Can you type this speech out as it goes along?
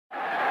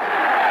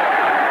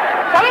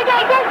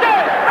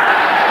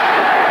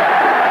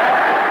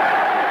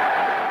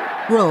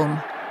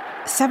Rome,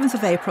 7th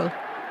of April,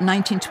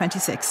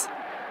 1926.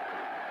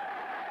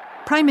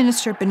 Prime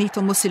Minister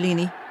Benito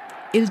Mussolini,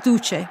 Il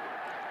Duce,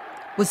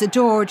 was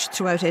adored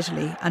throughout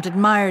Italy and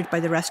admired by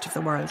the rest of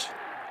the world.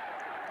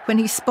 When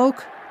he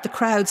spoke, the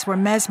crowds were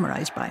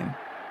mesmerised by him.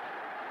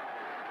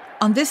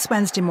 On this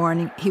Wednesday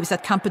morning, he was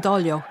at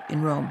Campidoglio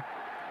in Rome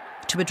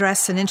to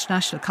address an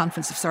international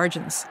conference of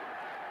surgeons.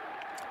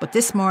 But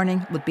this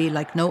morning would be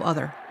like no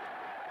other.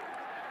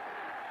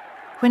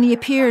 When he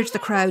appeared, the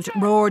crowd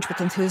roared with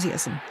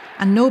enthusiasm,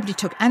 and nobody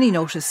took any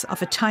notice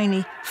of a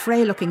tiny,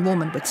 frail-looking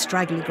woman with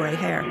straggly grey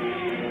hair.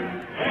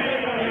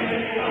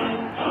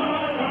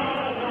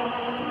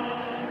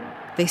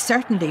 They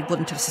certainly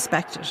wouldn't have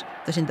suspected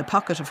that in the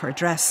pocket of her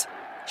dress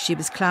she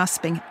was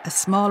clasping a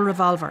small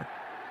revolver,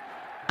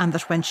 and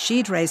that when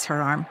she'd raise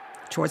her arm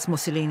towards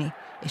Mussolini,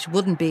 it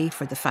wouldn't be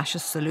for the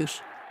fascist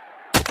salute,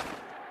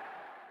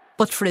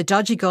 but for a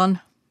dodgy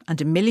gun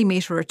and a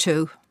millimetre or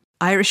two.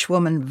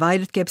 Irishwoman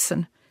Violet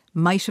Gibson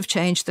might have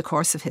changed the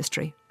course of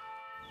history.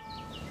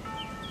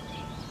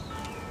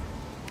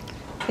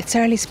 It's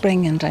early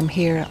spring and I'm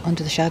here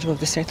under the shadow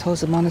of the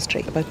Certosa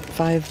Monastery, about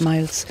 5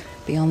 miles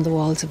beyond the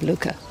walls of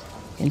Lucca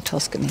in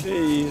Tuscany.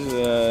 Today is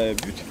a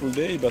beautiful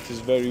day, but it's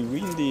very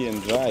windy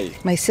and dry.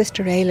 My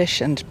sister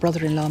Ailish and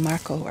brother-in-law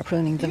Marco are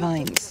pruning the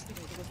vines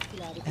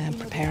and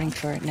preparing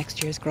for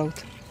next year's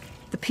growth.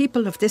 The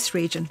people of this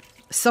region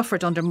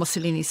suffered under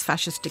Mussolini's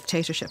fascist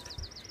dictatorship,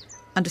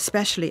 and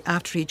especially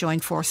after he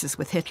joined forces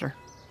with Hitler.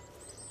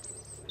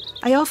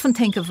 I often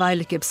think of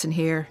Violet Gibson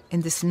here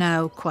in this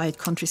now quiet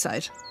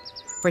countryside,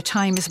 where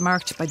time is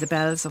marked by the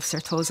bells of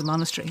Certosa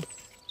Monastery.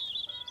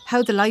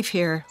 How the life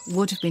here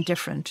would have been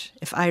different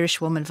if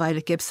Irishwoman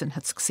Violet Gibson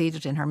had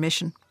succeeded in her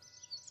mission.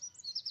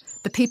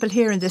 The people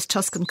here in this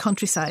Tuscan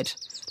countryside,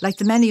 like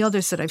the many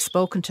others that I've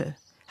spoken to,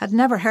 had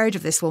never heard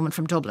of this woman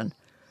from Dublin,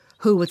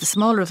 who, with a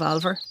small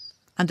revolver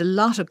and a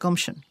lot of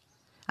gumption,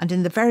 and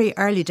in the very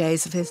early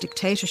days of his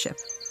dictatorship,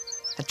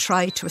 had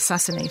tried to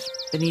assassinate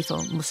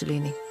Benito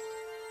Mussolini.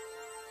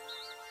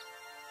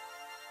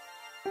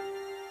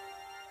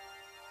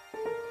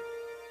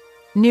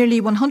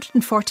 Nearly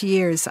 140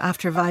 years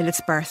after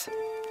Violet's birth,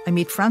 I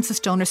meet Frances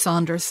Donor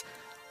Saunders,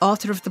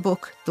 author of the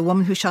book The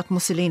Woman Who Shot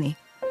Mussolini,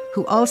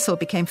 who also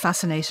became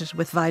fascinated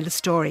with Violet's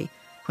story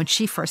when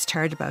she first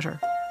heard about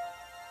her.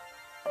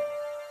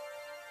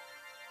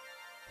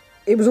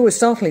 It was always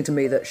startling to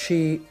me that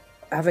she,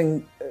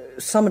 having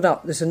summoned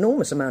up this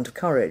enormous amount of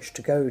courage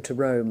to go to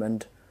Rome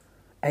and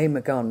aim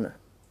a gun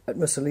at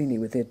Mussolini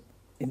with the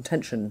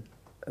intention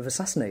of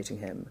assassinating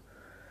him,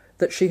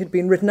 that she had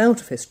been written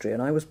out of history,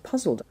 and I was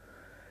puzzled.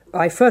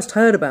 I first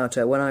heard about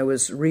her when I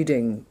was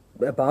reading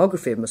a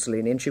biography of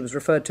Mussolini, and she was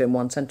referred to in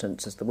one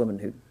sentence as the woman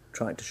who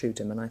tried to shoot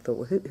him, and I thought,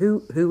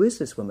 well, who is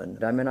this woman?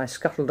 I mean, I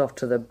scuttled off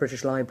to the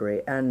British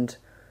Library, and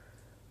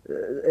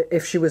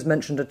if she was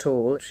mentioned at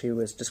all, she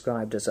was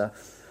described as a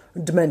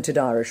demented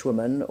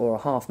Irishwoman or a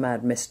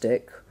half-mad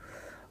mystic,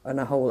 and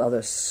a whole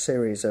other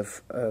series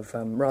of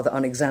rather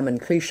unexamined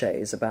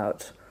cliches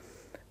about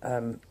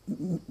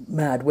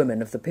mad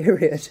women of the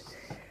period.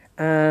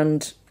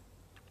 And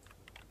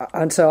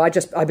so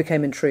I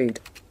became intrigued.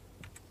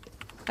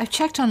 I've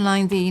checked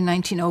online the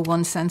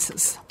 1901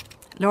 census.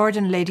 Lord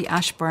and Lady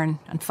Ashburn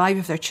and 5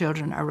 of their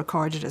children are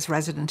recorded as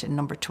resident in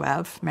number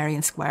 12,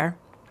 Merrion Square.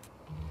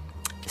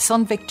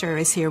 Son Victor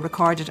is here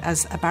recorded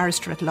as a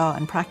barrister at law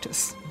in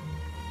practice.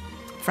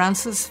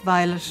 Frances,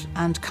 Violet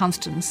and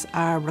Constance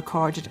are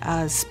recorded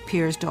as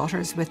peers'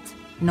 daughters with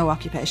no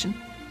occupation.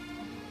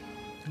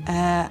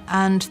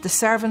 And the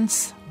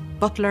servants,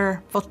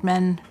 butler,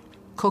 footmen,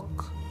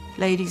 cook,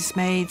 ladies'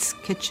 maids,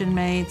 kitchen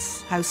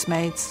maids,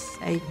 housemaids,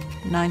 8,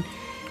 9,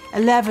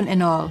 11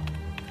 in all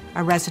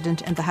are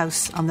resident in the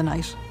house on the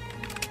night.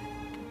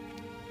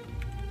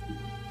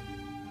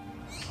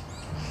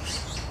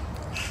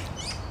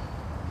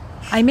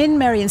 I'm in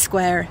Merrion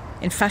Square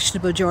in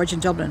fashionable Georgian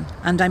Dublin,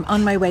 and I'm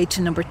on my way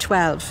to number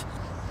 12,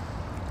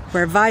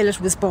 where Violet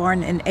was born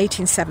in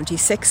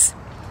 1876.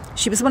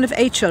 She was one of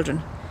 8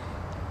 children,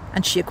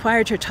 and she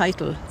acquired her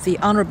title, the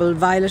Honourable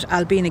Violet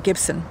Albina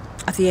Gibson,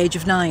 at the age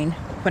of 9,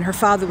 when her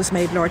father was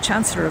made Lord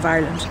Chancellor of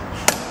Ireland.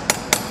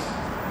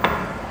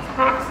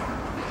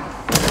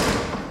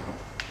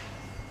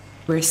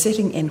 We're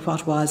sitting in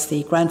what was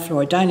the ground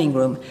floor dining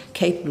room,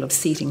 capable of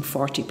seating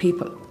 40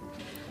 people.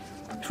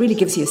 It really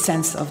gives you a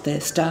sense of the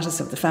status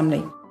of the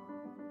family.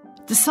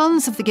 The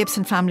sons of the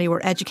Gibson family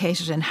were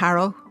educated in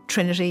Harrow,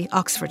 Trinity,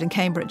 Oxford and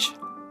Cambridge.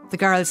 The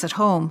girls at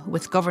home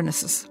with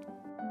governesses.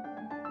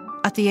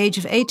 At the age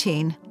of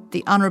 18,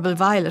 the Honourable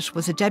Violet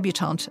was a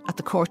debutante at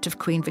the court of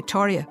Queen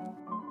Victoria.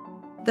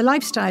 The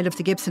lifestyle of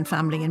the Gibson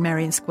family in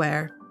Merrion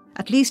Square,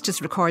 at least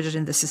as recorded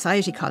in the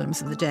society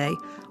columns of the day,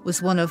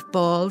 was one of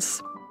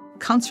balls,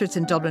 concerts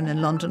in Dublin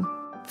and London,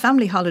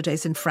 family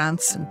holidays in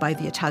France and by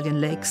the Italian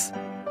lakes,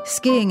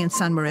 skiing in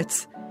St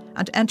Moritz,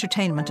 and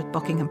entertainment at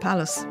Buckingham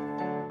Palace.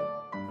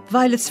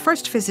 Violet's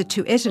first visit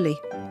to Italy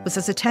was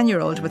as a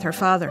 10-year-old with her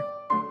father.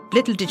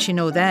 Little did she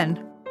know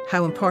then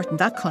how important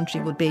that country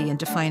would be in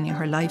defining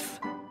her life.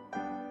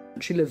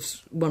 She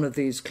lives one of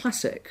these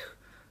classic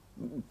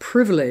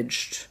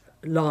privileged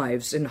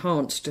lives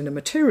enhanced in a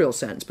material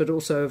sense, but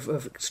also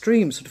of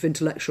extreme sort of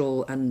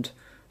intellectual and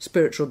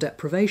spiritual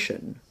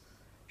deprivation.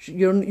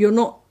 You're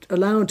not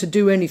allowed to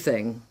do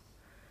anything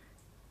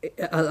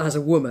as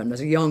a woman,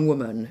 as a young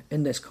woman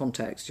in this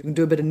context. You can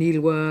do a bit of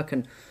needlework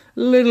and a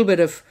little bit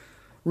of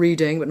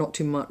reading, but not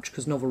too much,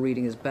 because novel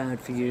reading is bad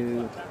for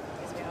you.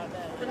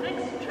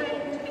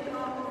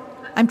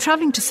 I'm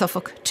travelling to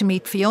Suffolk to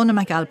meet Fiona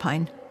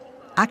McAlpine,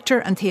 actor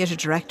and theatre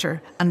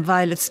director, and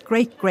Violet's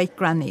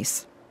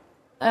great-great-grandniece.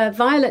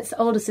 Violet's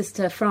older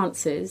sister,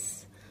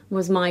 Frances,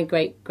 was my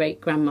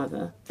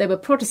great-great-grandmother. They were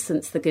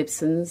Protestants, the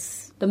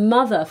Gibsons. The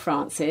mother,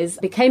 Frances,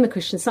 became a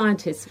Christian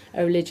Scientist,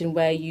 a religion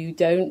where you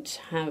don't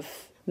have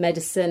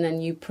medicine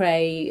and you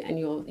pray and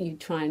you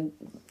try and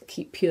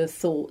keep pure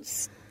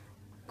thoughts.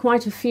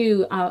 Quite a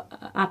few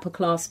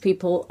upper-class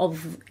people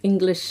of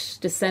English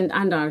descent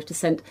and Irish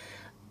descent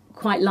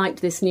quite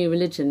liked this new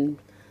religion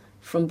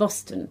from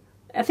Boston.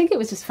 I think it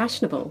was just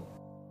fashionable.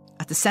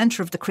 At the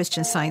centre of the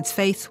Christian Science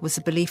faith was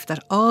the belief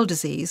that all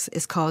disease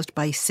is caused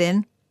by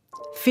sin,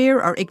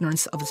 fear or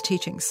ignorance of its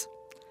teachings.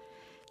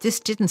 This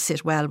didn't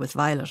sit well with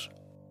Violet.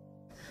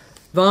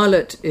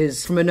 Violet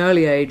is, from an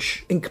early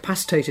age,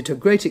 incapacitated to a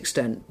great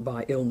extent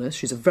by illness.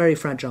 She's a very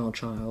fragile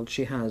child.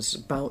 She has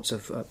bouts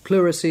of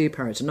pleurisy,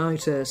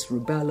 peritonitis,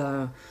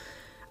 rubella,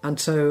 and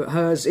so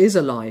hers is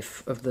a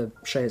life of the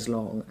chaise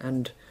longue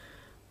and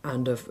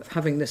of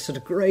having this sort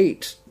of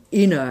great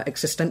inner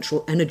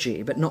existential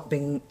energy, but not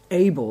being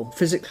able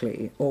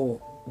physically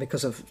or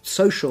because of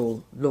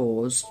social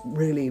laws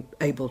really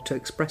able to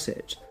express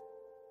it.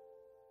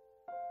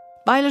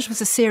 Violet was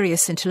a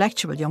serious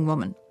intellectual young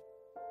woman.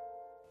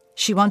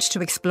 She wanted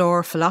to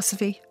explore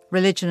philosophy,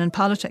 religion and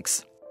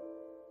politics.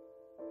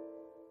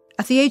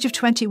 At the age of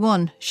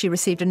 21, she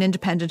received an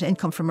independent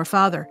income from her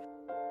father.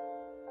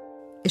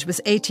 It was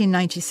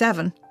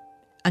 1897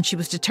 and she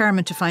was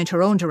determined to find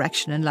her own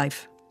direction in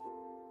life.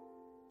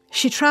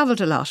 She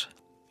travelled a lot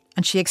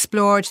and she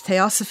explored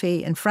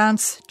theosophy in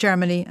France,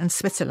 Germany and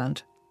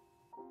Switzerland.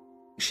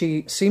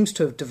 She seems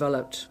to have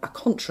developed a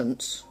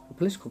conscience, a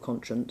political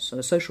conscience and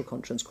a social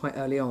conscience quite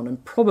early on,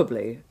 and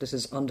probably this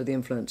is under the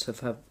influence of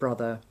her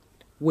brother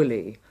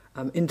Willie.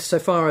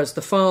 Insofar as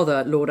the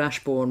father, Lord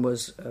Ashbourne,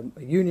 was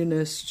a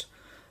unionist,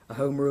 a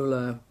Home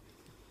Ruler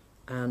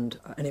and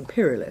an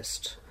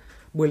imperialist,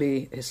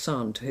 Willie, his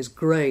son, to his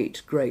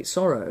great, great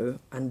sorrow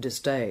and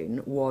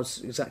disdain,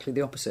 was exactly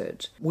the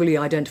opposite. Willie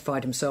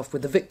identified himself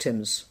with the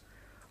victims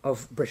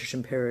of British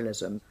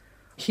imperialism.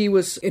 He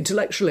was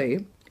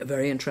intellectually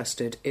very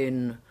interested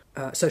in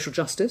social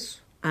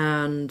justice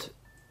and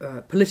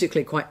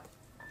politically quite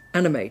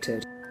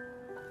animated.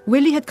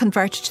 Willie had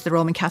converted to the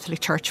Roman Catholic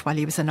Church while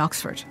he was in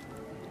Oxford.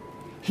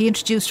 He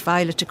introduced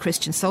Violet to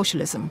Christian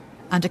socialism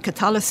and a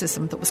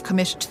Catholicism that was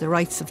committed to the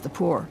rights of the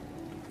poor.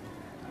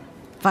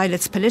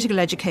 Violet's political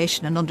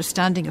education and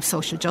understanding of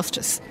social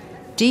justice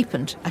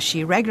deepened as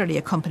she regularly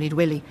accompanied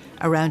Willie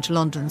around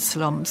London's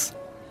slums.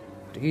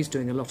 He's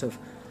doing a lot of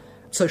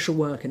social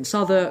work in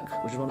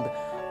Southwark, which is one of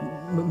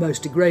the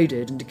most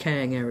degraded and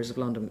decaying areas of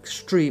London, with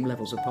extreme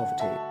levels of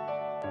poverty.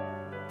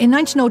 In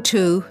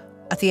 1902,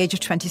 at the age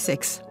of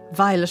 26,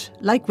 Violet,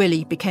 like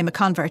Willie, became a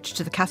convert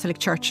to the Catholic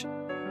Church,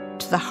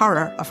 to the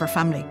horror of her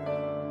family.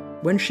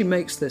 When she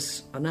makes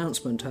this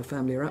announcement, her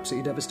family are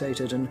absolutely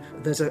devastated, and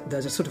there's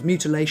a sort of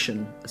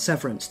mutilation, a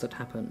severance that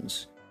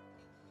happens.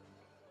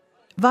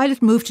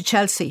 Violet moved to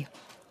Chelsea,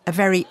 a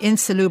very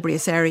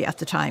insalubrious area at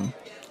the time,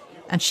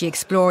 and she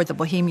explored the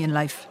bohemian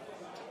life.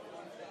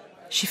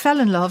 She fell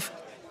in love,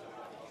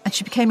 and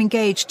she became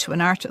engaged to an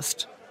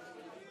artist.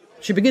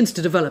 She begins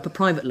to develop a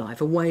private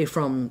life away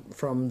from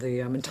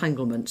the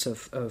entanglements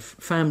of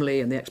family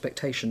and the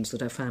expectations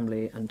that her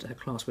family and her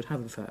class would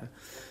have of her.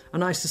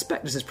 And I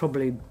suspect this is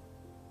probably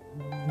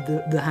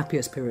the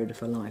happiest period of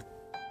her life.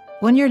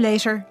 1 year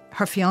later,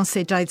 her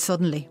fiancé died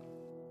suddenly.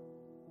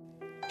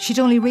 She'd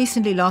only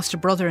recently lost a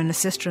brother and a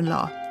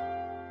sister-in-law.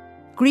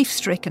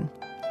 Grief-stricken,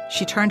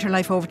 she turned her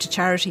life over to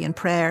charity and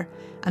prayer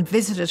and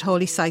visited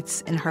holy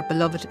sites in her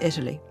beloved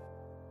Italy.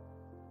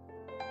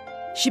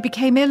 She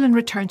became ill and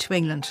returned to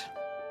England.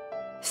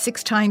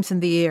 6 times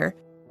in the year,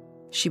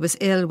 she was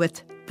ill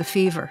with the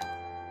fever.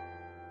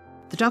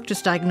 The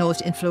doctors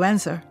diagnosed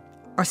influenza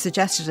or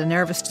suggested a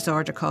nervous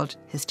disorder called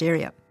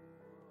hysteria.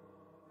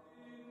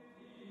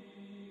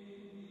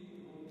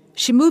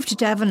 She moved to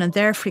Devon and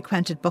there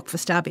frequented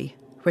Buckfast Abbey,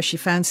 where she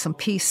found some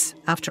peace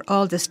after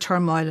all this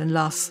turmoil and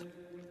loss.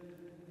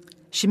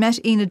 She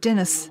met Enid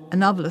Dinnis, a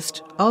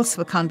novelist,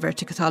 also a convert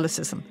to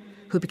Catholicism,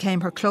 who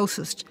became her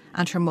closest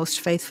and her most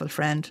faithful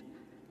friend.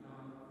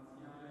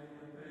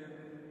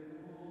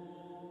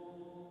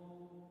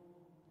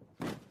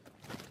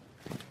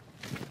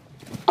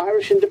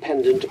 Irish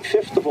Independent,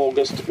 5th of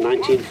August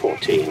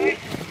 1914.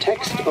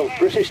 Text of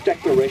British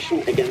Declaration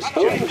against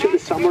Owing to the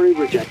summary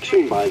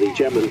rejection by the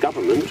German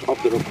government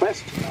of the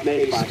request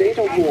made a state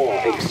of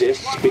war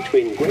exists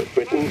between Great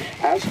Britain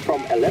as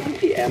from 11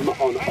 p.m.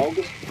 on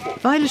August 4th.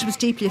 Violet was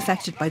deeply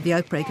affected by the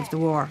outbreak of the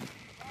war.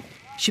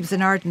 She was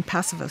an ardent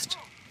pacifist.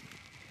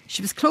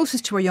 She was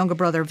closest to her younger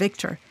brother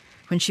Victor,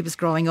 when she was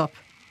growing up.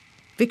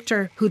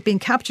 Victor, who'd been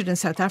captured in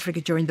South Africa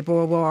during the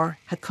Boer War,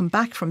 had come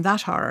back from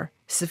that horror,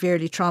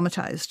 severely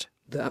traumatised.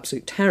 The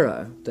absolute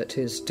terror that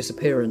his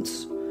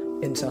disappearance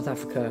in South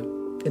Africa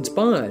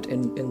inspired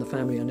in the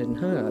family and in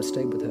her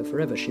stayed with her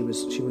forever. She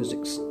was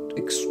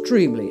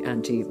extremely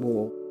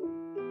anti-war.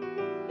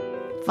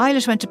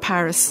 Violet went to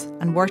Paris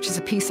and worked as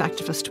a peace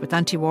activist with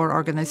anti-war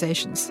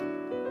organisations.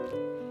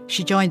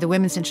 She joined the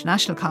Women's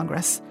International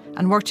Congress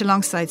and worked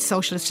alongside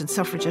socialist and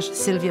suffragette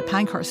Sylvia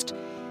Pankhurst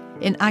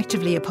in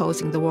actively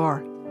opposing the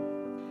war.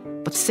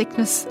 But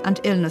sickness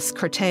and illness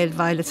curtailed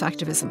Violet's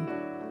activism.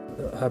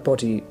 Her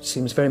body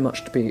seems very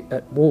much to be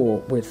at war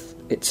with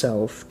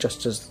itself,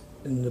 just as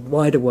in the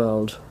wider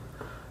world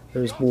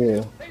there is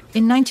war.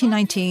 In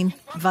 1919,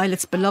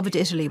 Violet's beloved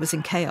Italy was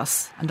in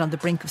chaos and on the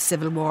brink of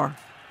civil war.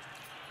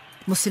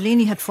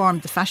 Mussolini had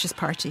formed the Fascist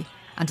Party,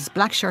 and his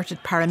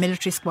black-shirted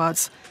paramilitary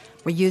squads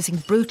were using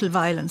brutal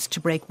violence to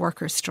break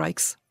workers'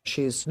 strikes.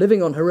 She's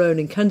living on her own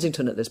in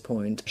Kensington at this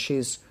point.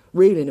 She's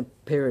really in a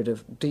period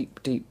of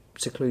deep, deep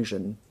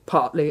seclusion,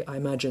 partly, I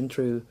imagine,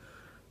 through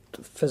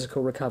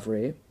physical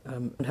recovery.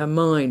 And her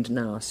mind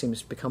now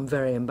seems to become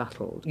very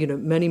embattled. You know,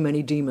 many,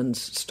 many demons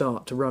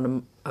start to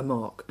run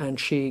amok, and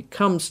she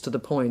comes to the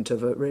point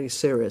of a really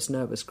serious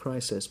nervous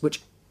crisis,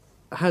 which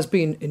has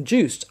been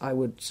induced, I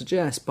would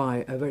suggest,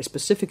 by a very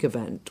specific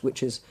event,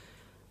 which is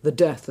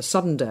the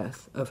sudden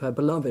death of her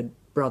beloved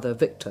brother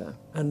Victor.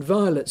 And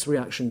Violet's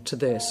reaction to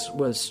this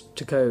was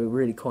to go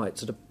really quite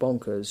sort of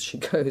bonkers. She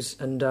goes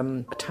and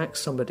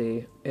attacks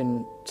somebody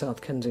in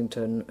South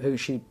Kensington who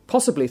she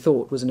possibly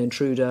thought was an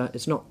intruder.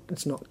 It's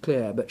not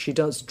clear, but she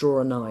does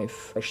draw a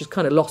knife. She's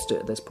kind of lost it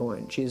at this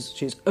point.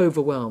 She's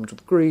overwhelmed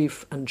with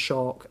grief and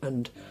shock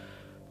and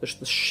the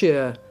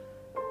sheer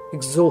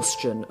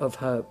exhaustion of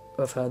her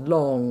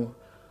long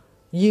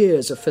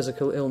years of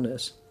physical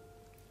illness.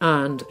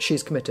 And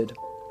she's committed.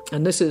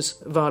 And this is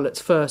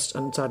Violet's first,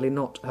 and sadly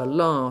not her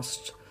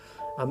last,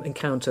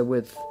 encounter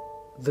with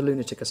the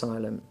lunatic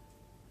asylum.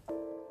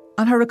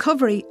 On her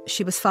recovery,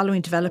 she was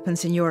following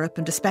developments in Europe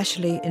and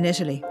especially in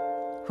Italy,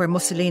 where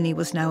Mussolini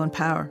was now in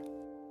power.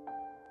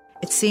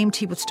 It seemed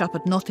he would stop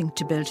at nothing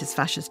to build his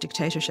fascist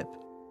dictatorship.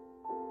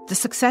 The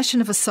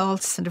succession of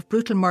assaults and of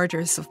brutal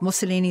murders of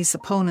Mussolini's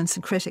opponents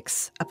and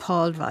critics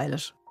appalled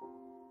Violet.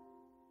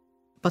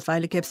 But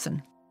Violet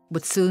Gibson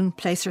would soon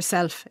place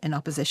herself in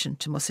opposition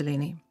to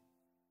Mussolini.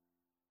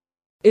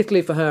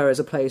 Italy for her is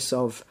a place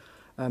of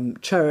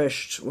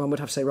cherished, one would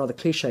have to say rather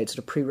cliched, sort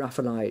of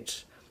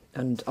pre-Raphaelite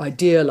and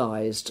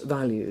idealised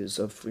values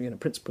of,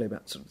 principally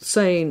about sort of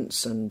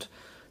saints and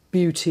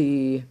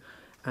beauty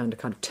and a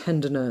kind of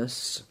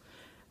tenderness.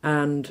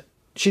 And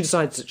she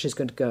decides that she's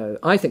going to go.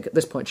 I think at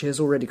this point she has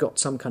already got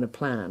some kind of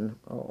plan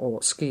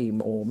or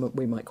scheme, or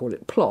we might call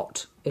it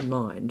plot, in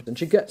mind. And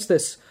she gets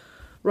this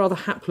rather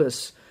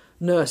hapless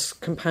nurse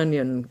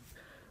companion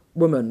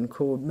woman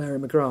called Mary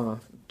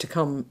McGrath to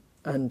come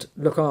and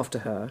look after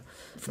her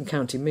from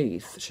County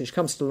Meath. She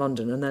comes to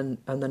London and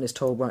then is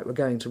told, right, we're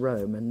going to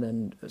Rome, and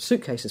then a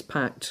suitcase is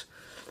packed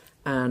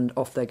and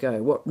off they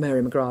go. What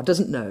Mary McGrath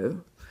doesn't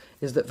know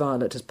is that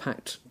Violet has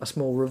packed a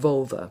small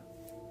revolver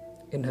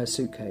in her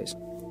suitcase.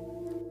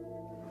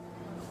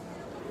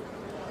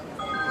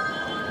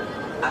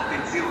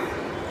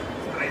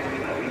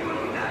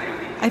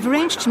 I've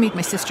arranged to meet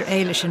my sister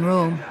Ailish in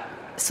Rome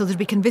so that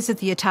we can visit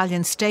the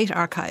Italian State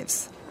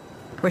Archives,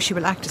 where she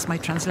will act as my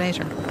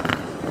translator.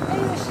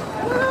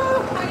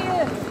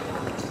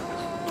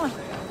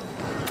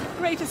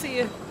 Great to see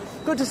you.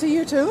 Good to see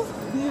you too.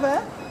 You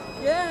well?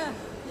 Yeah.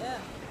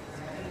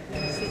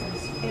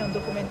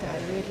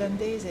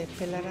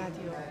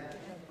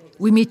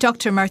 We meet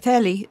Dr.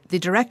 Martelli, the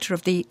director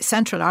of the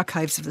Central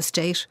Archives of the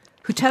State,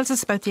 who tells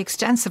us about the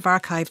extensive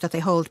archive that they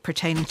hold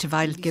pertaining to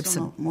Violet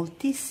Gibson.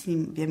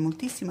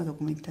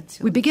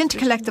 We begin to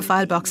collect the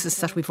file boxes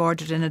that we've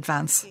ordered in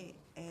advance.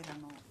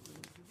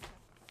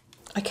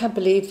 I can't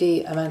believe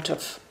the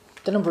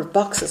number of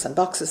boxes and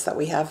boxes that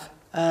we have,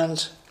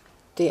 and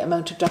the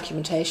amount of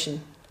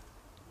documentation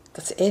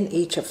that's in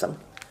each of them.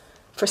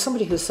 For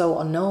somebody who's so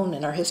unknown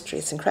in our history,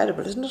 it's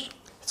incredible, isn't it?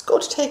 It's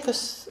going to take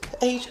us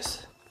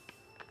ages.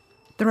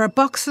 There are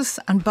boxes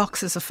and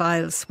boxes of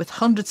files with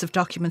hundreds of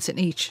documents in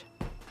each.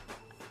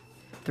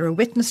 There are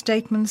witness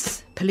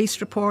statements, police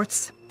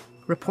reports,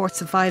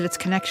 reports of Violet's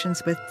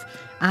connections with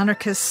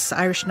anarchists,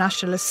 Irish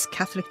nationalists,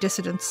 Catholic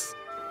dissidents.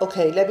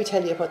 OK, let me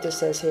tell you what this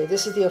says here.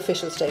 This is the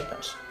official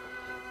statement.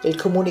 Il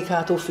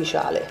comunicato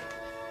ufficiale.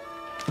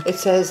 It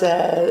says,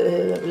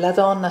 la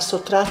donna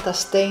sottratta a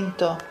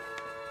stento.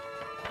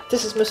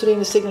 This is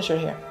Mussolini's signature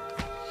here.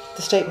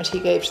 The statement he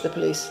gave to the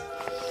police.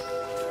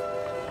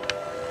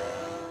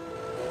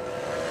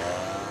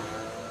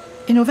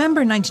 In November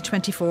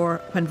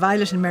 1924, when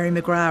Violet and Mary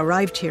McGrath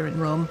arrived here in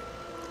Rome,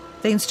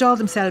 they installed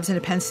themselves in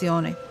a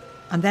pensione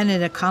and then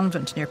in a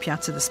convent near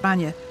Piazza di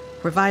Spagna,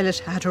 where Violet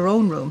had her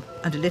own room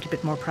and a little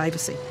bit more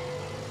privacy.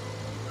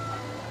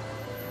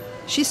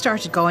 She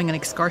started going on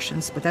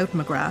excursions without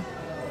McGrath,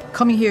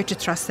 coming here to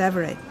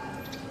Trastevere,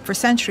 for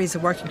centuries a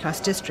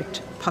working-class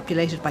district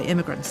populated by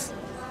immigrants.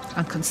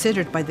 and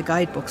considered by the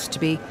guidebooks to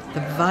be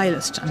the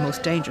vilest and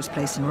most dangerous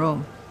place in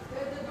Rome.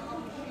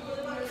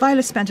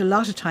 Violet spent a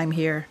lot of time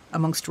here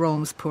amongst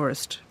Rome's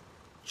poorest.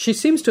 She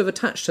seems to have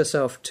attached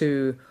herself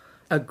to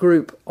a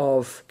group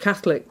of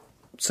Catholic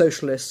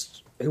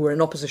socialists who were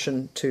in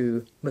opposition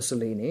to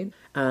Mussolini,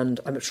 and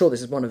I'm sure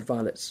this is one of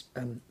Violet's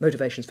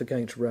motivations for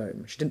going to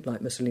Rome. She didn't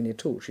like Mussolini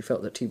at all. She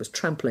felt that he was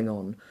trampling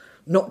on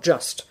not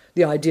just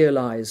the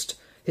idealised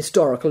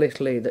historical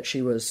Italy that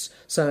she was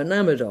so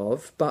enamoured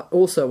of, but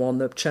also on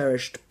the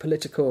cherished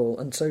political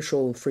and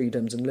social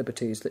freedoms and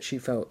liberties that she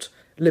felt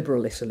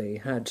liberal Italy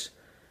had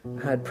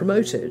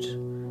promoted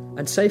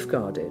and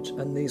safeguarded,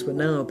 and these were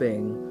now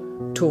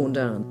being torn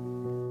down.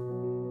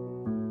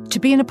 To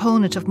be an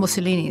opponent of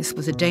Mussolini's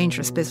was a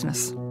dangerous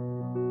business.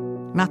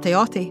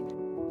 Matteotti,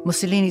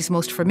 Mussolini's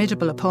most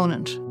formidable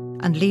opponent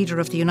and leader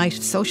of the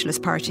United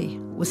Socialist Party,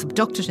 was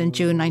abducted in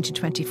June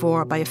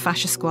 1924 by a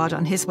fascist squad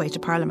on his way to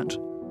Parliament.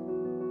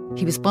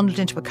 He was bundled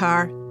into a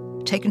car,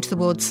 taken to the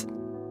woods,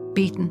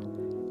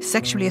 beaten,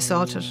 sexually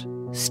assaulted,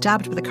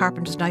 stabbed with a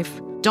carpenter's knife,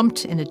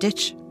 dumped in a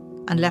ditch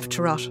and left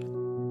to rot.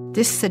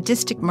 This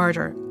sadistic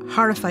murder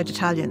horrified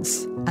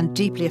Italians and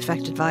deeply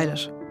affected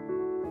Violet.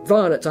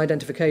 Violet's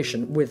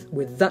identification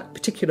with that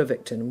particular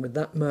victim, with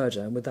that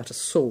murder, with that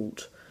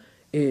assault,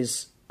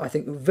 is, I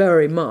think,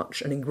 very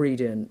much an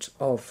ingredient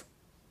of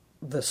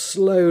the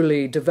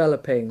slowly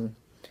developing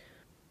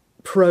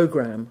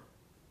programme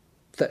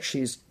that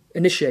she's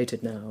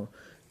initiated now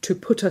to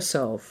put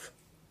herself,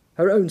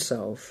 her own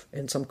self,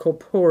 in some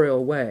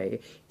corporeal way,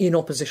 in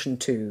opposition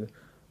to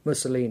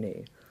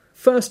Mussolini.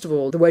 First of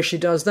all, the way she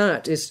does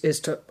that is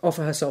to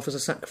offer herself as a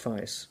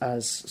sacrifice,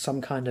 as some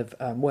kind of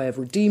way of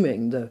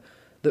redeeming the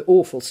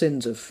awful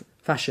sins of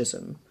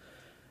fascism.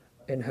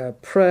 In her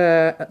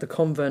prayer at the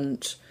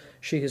convent,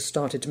 she has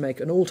started to make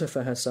an altar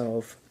for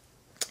herself.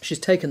 She's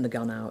taken the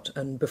gun out,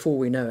 and before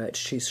we know it,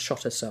 she's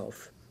shot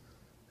herself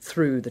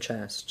through the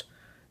chest.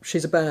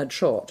 She's a bad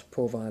shot,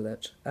 poor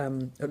Violet.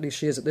 At least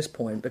she is at this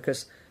point,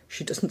 because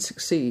she doesn't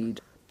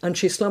succeed. And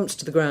she slumps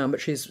to the ground,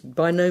 but she's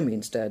by no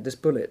means dead. This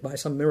bullet, by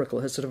some miracle,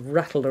 has sort of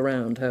rattled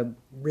around her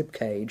rib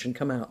cage and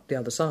come out the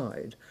other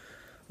side.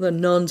 The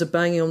nuns are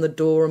banging on the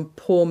door, and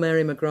poor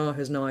Mary McGrath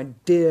has no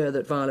idea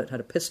that Violet had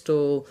a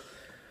pistol.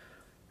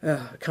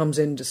 Comes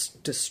in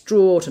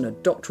distraught, and a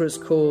doctor is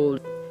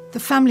called. The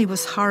family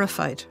was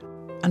horrified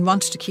and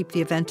wanted to keep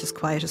the event as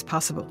quiet as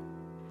possible.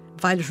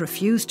 Violet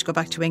refused to go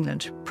back to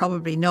England,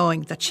 probably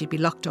knowing that she'd be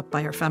locked up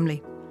by her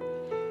family.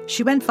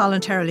 She went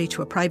voluntarily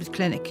to a private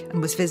clinic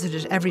and was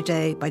visited every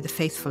day by the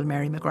faithful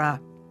Mary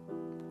McGrath.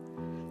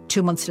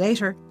 2 months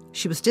later,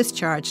 she was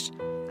discharged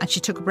and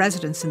she took up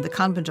residence in the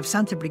convent of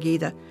Santa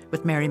Brigida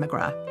with Mary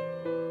McGrath.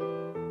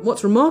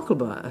 What's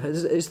remarkable about her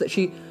is that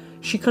she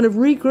kind of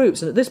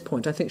regroups, and at this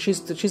point I think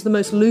she's the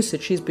most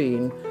lucid she's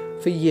been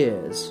for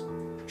years.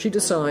 She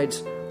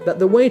decides that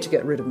the way to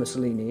get rid of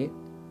Mussolini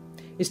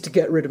is to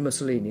get rid of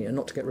Mussolini and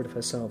not to get rid of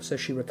herself, so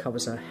she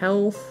recovers her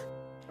health.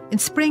 In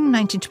spring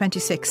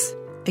 1926,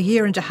 a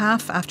year and a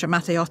half after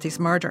Matteotti's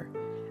murder,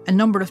 a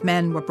number of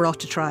men were brought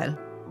to trial.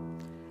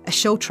 A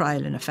show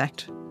trial, in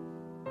effect.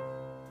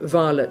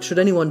 Violet, should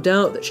anyone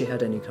doubt that she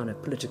had any kind of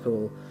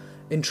political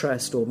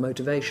interest or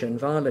motivation,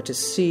 Violet is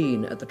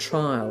seen at the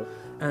trial,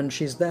 and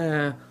she's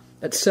there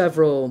at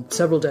several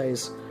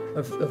days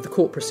of the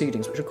court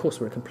proceedings, which of course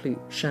were a complete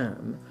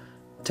sham,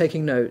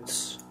 taking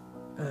notes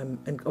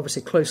and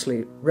obviously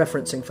closely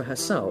referencing for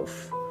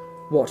herself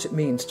what it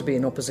means to be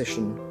in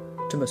opposition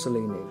to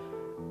Mussolini.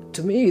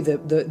 To me,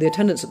 the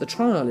attendance at the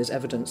trial is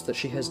evidence that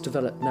she has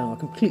developed now a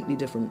completely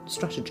different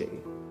strategy.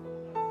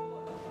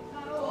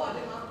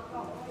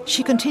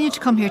 She continued to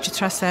come here to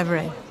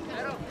Trastevere,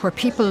 where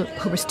people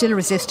who were still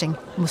resisting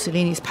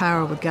Mussolini's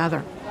power would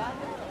gather.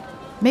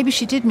 Maybe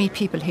she did meet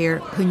people here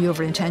who knew of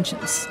her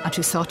intentions and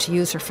who sought to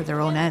use her for their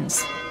own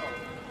ends.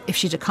 If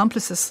she'd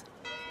accomplices,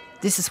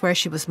 this is where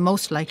she was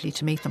most likely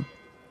to meet them.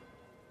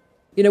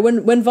 You know,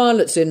 when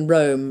Violet's in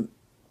Rome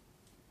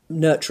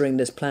nurturing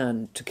this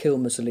plan to kill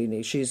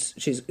Mussolini, she's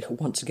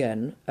once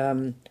again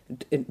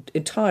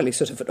entirely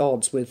sort of at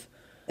odds with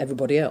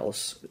everybody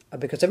else,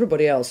 because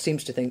everybody else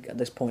seems to think at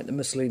this point that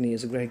Mussolini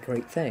is a great,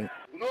 great thing.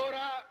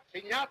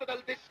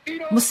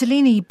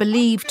 Mussolini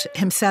believed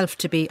himself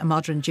to be a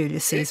modern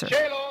Julius Caesar.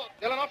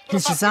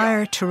 His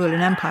desire to rule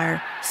an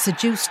empire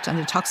seduced and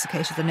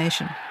intoxicated the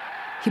nation.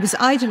 He was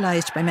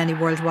idolised by many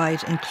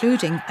worldwide,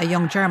 including a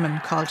young German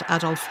called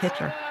Adolf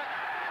Hitler.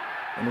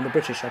 I mean, the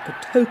British are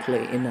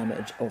totally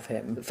enamoured of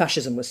him.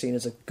 Fascism was seen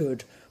as a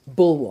good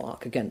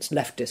bulwark against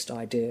leftist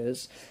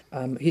ideas.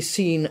 He's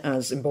seen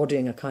as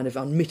embodying a kind of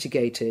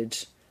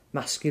unmitigated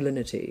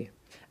masculinity.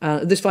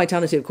 This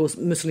vitality, of course,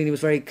 Mussolini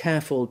was very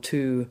careful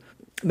to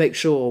make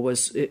sure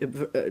was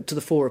to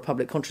the fore of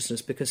public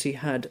consciousness, because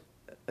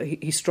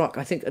he struck,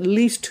 I think, at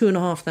least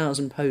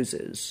 2,500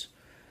 poses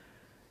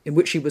in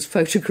which he was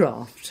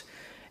photographed.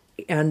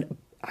 And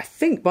I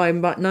think by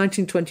about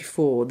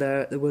 1924,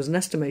 there was an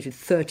estimated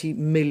 30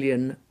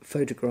 million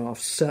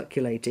photographs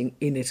circulating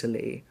in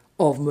Italy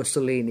of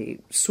Mussolini,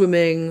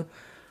 swimming,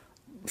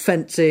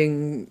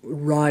 fencing,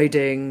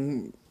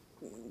 riding,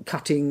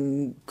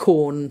 cutting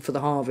corn for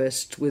the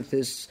harvest with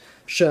his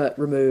shirt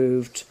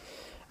removed,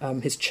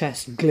 his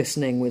chest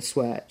glistening with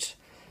sweat.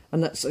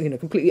 And that's,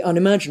 completely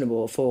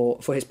unimaginable for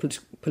his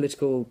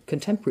political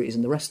contemporaries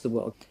in the rest of the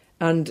world.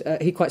 And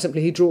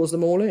he draws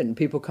them all in.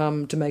 People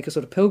come to make a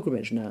sort of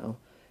pilgrimage now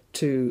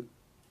to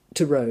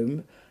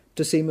Rome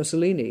to see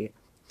Mussolini.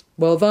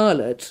 Well,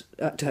 Violet,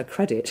 to her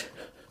credit,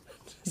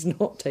 is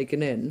not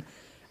taken in,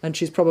 and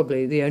she's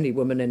probably the only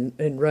woman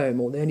in Rome,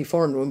 or the only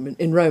foreign woman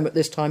in Rome at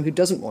this time, who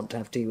doesn't want to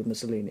have tea with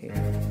Mussolini.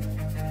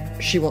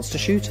 She wants to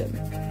shoot him.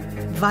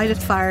 Violet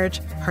fired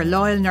her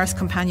loyal nurse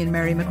companion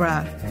Mary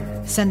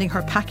McGrath, sending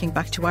her packing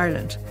back to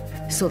Ireland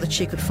so that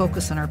she could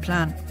focus on her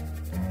plan.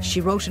 She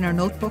wrote in her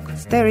notebook,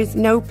 "There is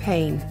no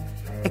pain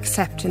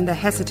except in the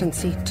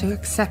hesitancy to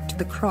accept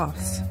the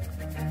cross."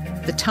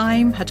 The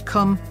time had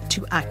come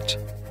to act.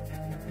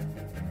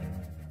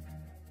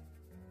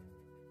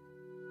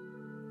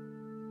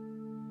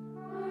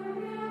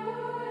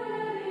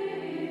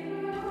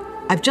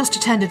 I've just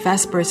attended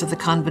Vespers of the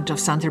convent of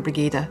Santa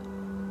Brigida,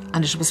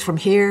 and it was from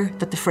here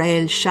that the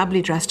frail,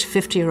 shabbily dressed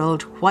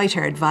 50-year-old,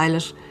 white-haired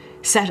Violet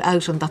set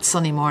out on that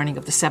sunny morning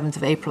of the 7th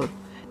of April,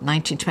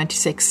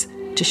 1926,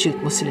 to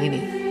shoot Mussolini.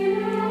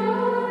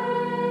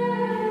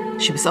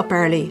 She was up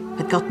early,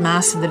 had got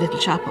Mass in the little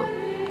chapel,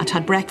 and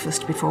had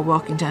breakfast before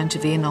walking down to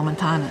Via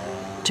Nomentana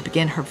to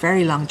begin her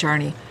very long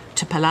journey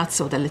to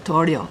Palazzo del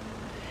Littorio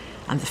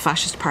and the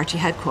fascist party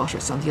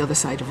headquarters on the other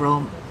side of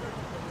Rome.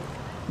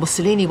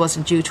 Mussolini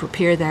wasn't due to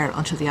appear there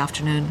until the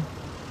afternoon.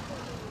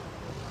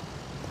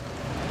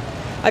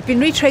 I've been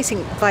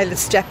retracing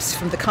Violet's steps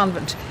from the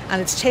convent,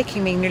 and it's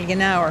taking me nearly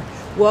an hour,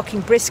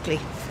 walking briskly,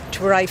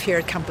 to arrive here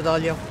at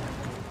Campidoglio.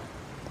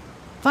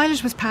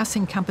 Violet was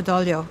passing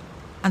Campidoglio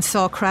and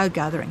saw a crowd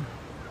gathering.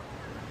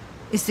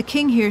 "Is the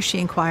king here?" she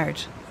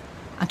inquired,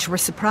 and to her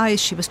surprise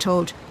she was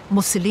told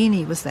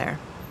Mussolini was there.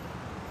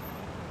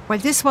 While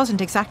this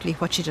wasn't exactly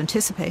what she'd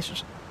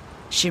anticipated,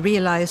 she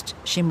realised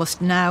she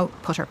must now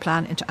put her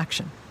plan into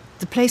action.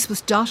 The place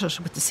was dotted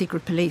with the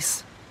secret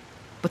police,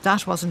 but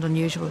that wasn't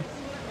unusual.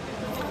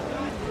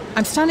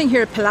 I'm standing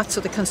here at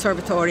Palazzo del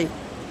Conservatori,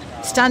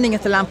 standing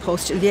at the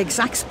lamppost in the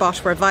exact spot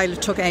where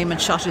Violet took aim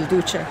and shot Il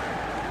Duce.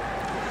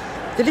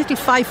 The little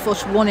 5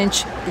 foot 1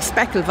 inch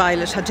bespectacled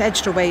Violet had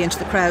edged her way into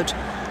the crowd,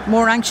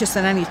 more anxious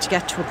than any to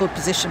get to a good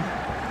position.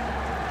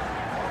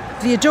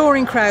 The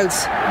adoring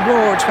crowds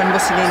roared when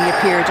Mussolini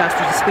appeared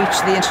after his speech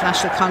to the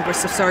International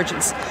Congress of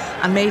Surgeons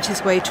and made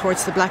his way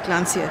towards the Black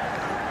Lancia,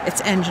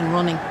 its engine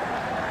running.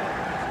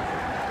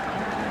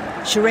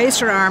 She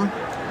raised her arm,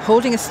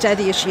 holding it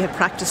steady as she had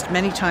practiced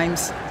many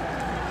times.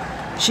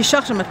 She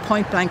shot him at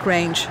point-blank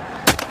range.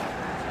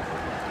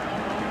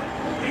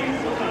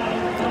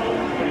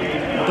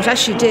 But as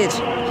she did,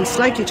 he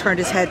slightly turned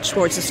his head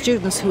towards the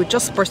students who had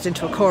just burst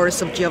into a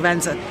chorus of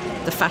Giovenza,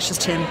 the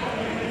fascist hymn.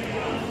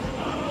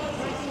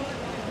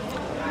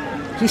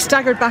 He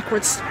staggered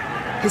backwards,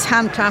 his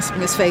hand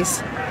clasping his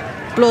face.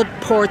 Blood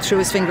poured through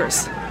his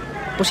fingers,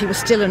 but he was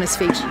still on his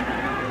feet.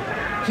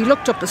 He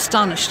looked up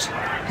astonished.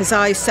 His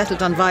eyes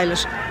settled on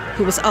Violet,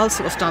 who was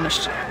also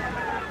astonished.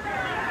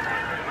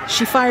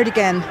 She fired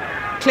again,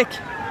 click,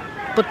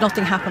 but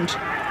nothing happened.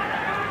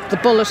 The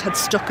bullet had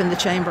stuck in the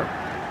chamber.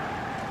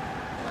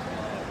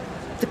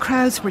 The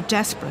crowds were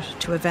desperate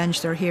to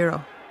avenge their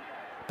hero,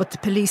 but the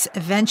police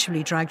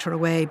eventually dragged her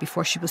away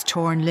before she was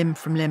torn limb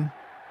from limb.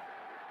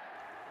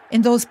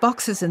 In those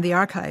boxes in the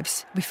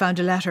archives, we found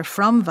a letter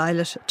from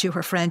Violet to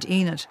her friend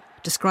Enid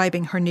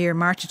describing her near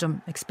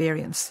martyrdom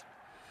experience.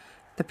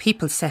 "The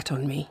people set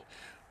on me,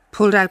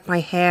 pulled out my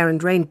hair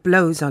and rained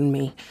blows on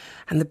me,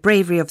 and the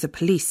bravery of the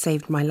police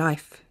saved my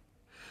life.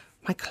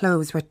 My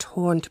clothes were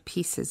torn to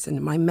pieces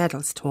and my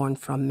medals torn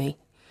from me.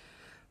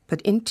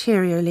 But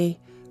interiorly,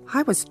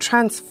 I was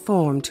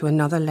transformed to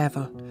another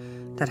level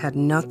that had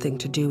nothing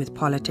to do with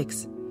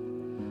politics.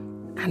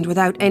 And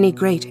without any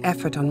great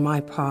effort on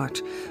my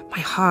part, my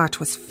heart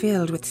was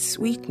filled with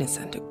sweetness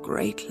and a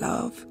great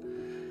love.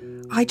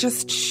 I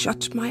just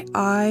shut my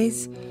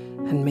eyes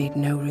and made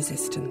no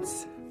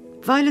resistance."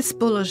 Violet's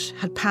bullet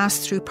had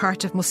passed through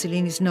part of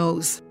Mussolini's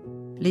nose,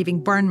 leaving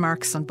burn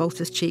marks on both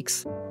his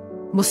cheeks.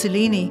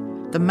 Mussolini,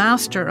 the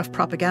master of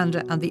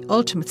propaganda and the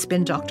ultimate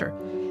spin doctor,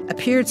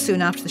 appeared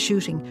soon after the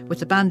shooting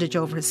with a bandage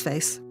over his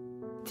face.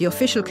 The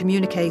official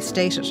communiqué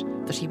stated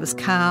that he was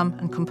calm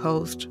and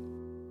composed.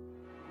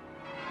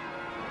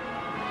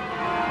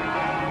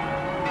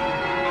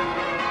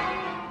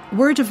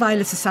 Word of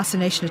Violet's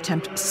assassination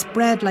attempt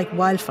spread like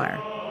wildfire.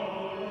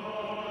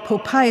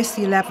 Pope Pius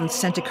XI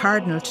sent a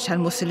cardinal to tell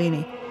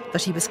Mussolini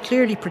that he was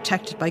clearly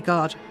protected by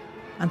God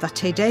and that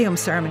Te Deum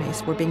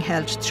ceremonies were being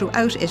held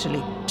throughout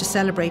Italy to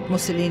celebrate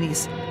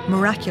Mussolini's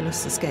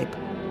miraculous escape.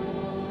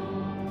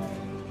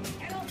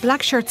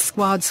 Black-shirt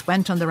squads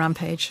went on the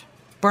rampage,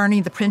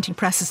 burning the printing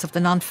presses of the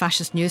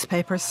non-fascist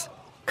newspapers.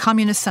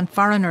 Communists and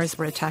foreigners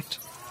were attacked.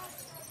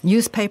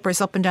 Newspapers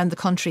up and down the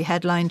country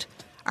headlined,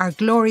 "Our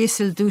glorious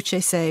Il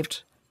Duce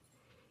saved.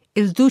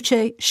 Il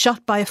Duce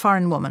shot by a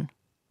foreign woman.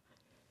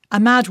 A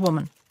mad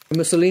woman."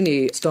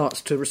 Mussolini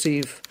starts to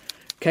receive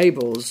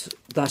cables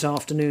that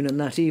afternoon and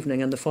that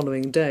evening and the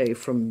following day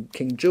from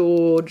King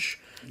George.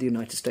 The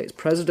United States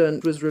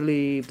President was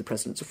relieved, the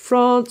Presidents of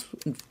France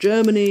and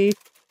Germany.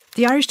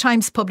 The Irish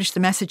Times published the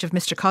message of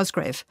Mr.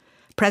 Cosgrave,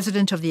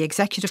 President of the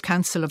Executive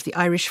Council of the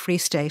Irish Free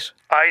State.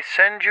 I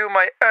send you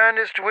my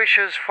earnest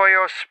wishes for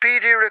your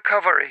speedy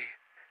recovery.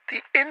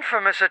 The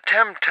infamous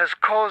attempt has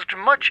caused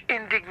much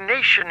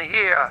indignation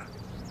here.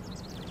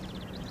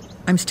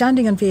 I'm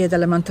standing on Via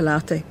della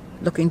Montellate,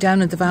 looking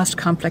down at the vast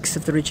complex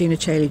of the Regina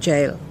Coeli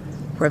jail,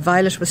 where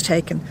Violet was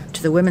taken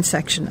to the women's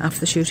section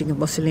after the shooting of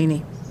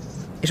Mussolini.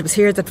 It was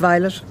here that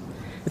Violet,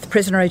 with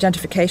prisoner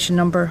identification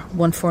number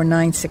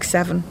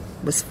 14967,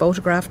 was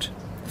photographed,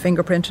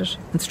 fingerprinted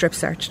and strip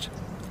searched,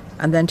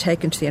 and then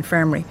taken to the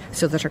infirmary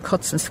so that her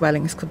cuts and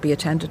swellings could be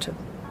attended to.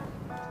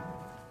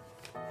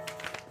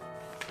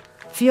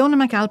 Fiona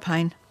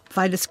McAlpine,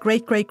 Violet's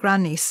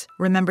great-great-grandniece,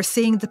 remembers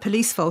seeing the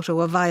police photo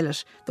of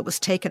Violet that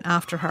was taken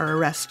after her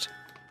arrest.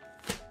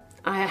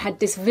 I had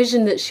this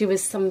vision that she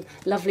was some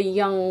lovely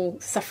young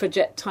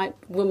suffragette-type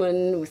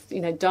woman with,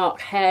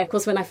 dark hair. Of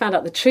course, when I found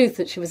out the truth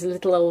that she was a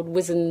little old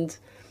wizened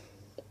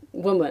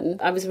woman,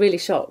 I was really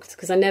shocked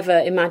because I never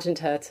imagined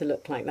her to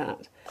look like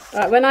that.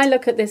 When I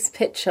look at this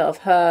picture of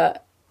her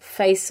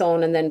face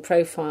on and then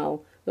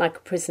profile like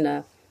a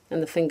prisoner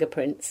and the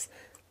fingerprints,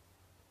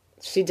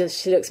 she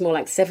looks more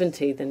like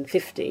 70 than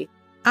 50.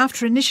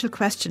 After initial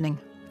questioning,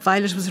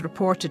 Violet was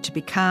reported to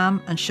be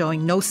calm and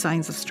showing no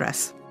signs of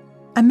stress.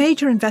 A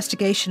major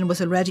investigation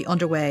was already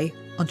underway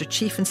under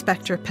Chief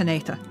Inspector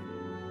Pineta.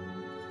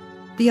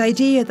 The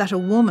idea that a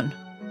woman,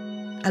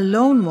 a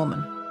lone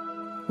woman,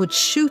 would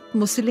shoot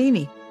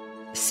Mussolini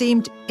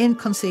seemed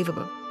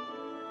inconceivable,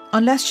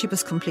 unless she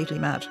was completely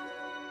mad.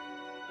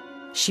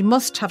 She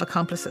must have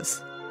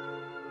accomplices.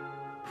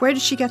 Where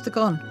did she get the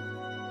gun?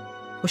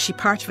 Was she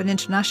part of an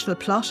international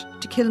plot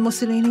to kill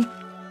Mussolini?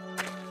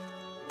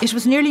 It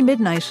was nearly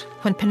midnight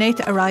when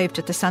Pineta arrived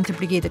at the Santa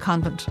Brigida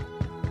convent.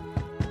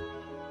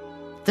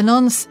 The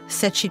nuns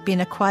said she'd been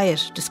a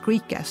quiet,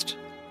 discreet guest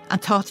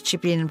and thought that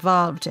she'd been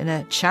involved in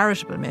a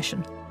charitable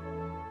mission.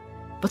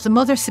 But the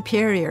Mother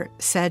Superior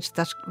said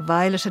that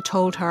Violet had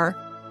told her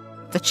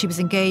that she was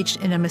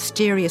engaged in a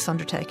mysterious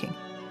undertaking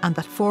and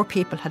that 4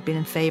 people had been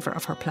in favour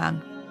of her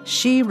plan.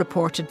 She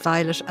reported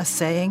Violet as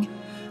saying,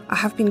 I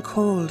have been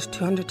called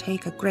to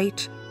undertake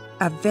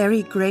a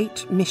very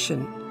great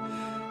mission,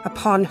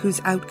 upon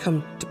whose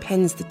outcome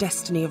depends the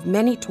destiny of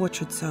many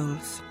tortured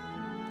souls.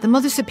 The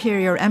Mother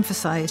Superior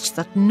emphasised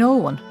that no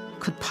one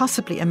could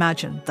possibly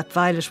imagine that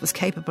Violet was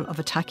capable of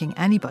attacking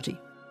anybody.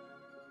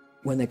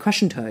 When they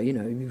questioned her,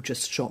 you've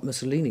just shot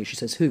Mussolini, she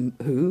says, who?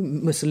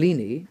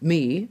 Mussolini?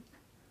 Me?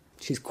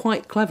 She's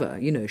quite clever,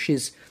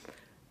 she's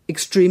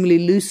extremely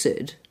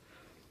lucid.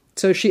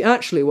 So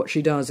what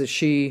she does is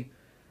she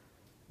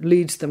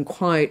leads them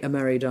quite a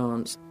merry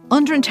dance.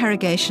 Under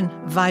interrogation,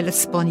 Violet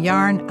spun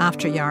yarn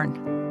after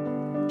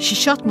yarn. She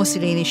shot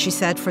Mussolini, she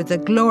said, for the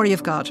glory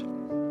of God.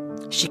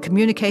 She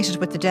communicated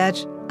with the dead,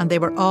 and they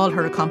were all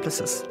her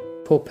accomplices.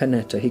 Poor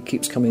Pineta, he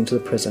keeps coming to the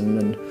prison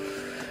and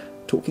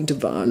talking to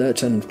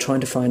Violet and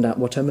trying to find out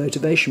what her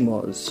motivation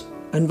was.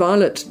 And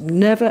Violet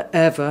never,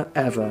 ever,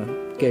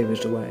 ever gave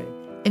it away.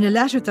 In a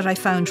letter that I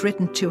found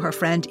written to her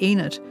friend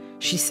Enid,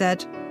 she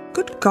said,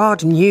 Good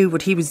God knew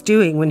what he was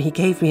doing when he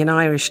gave me an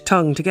Irish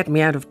tongue to get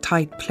me out of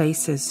tight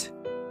places.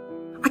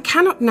 I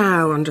cannot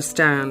now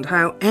understand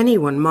how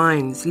anyone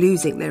minds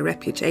losing their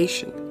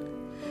reputation.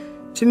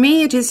 To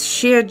me it is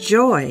sheer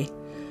joy,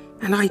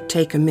 and I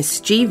take a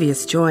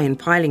mischievous joy in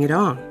piling it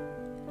on.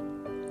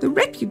 The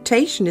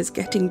reputation is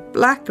getting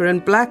blacker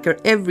and blacker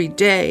every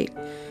day.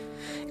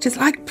 It is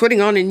like putting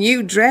on a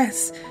new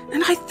dress,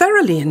 and I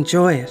thoroughly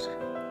enjoy it.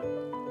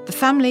 The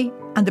family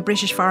and the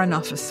British Foreign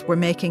Office were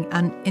making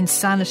an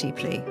insanity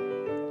plea.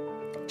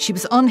 She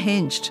was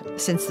unhinged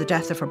since the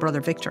death of her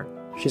brother Victor.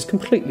 She's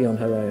completely on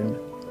her own,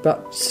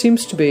 but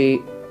seems to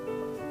be,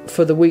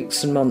 for the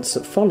weeks and months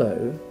that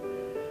follow,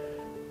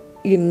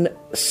 in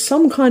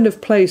some kind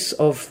of place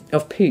of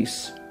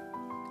peace.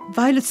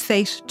 Violet's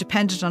fate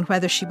depended on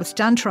whether she would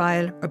stand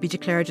trial or be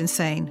declared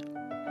insane.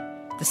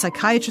 The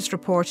psychiatrist's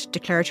report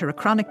declared her a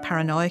chronic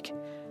paranoic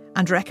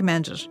and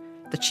recommended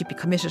that she be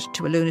committed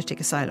to a lunatic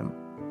asylum.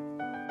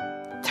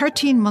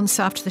 13 months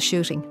after the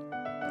shooting,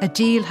 a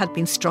deal had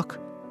been struck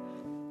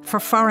for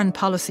foreign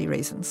policy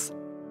reasons.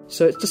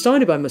 So it's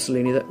decided by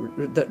Mussolini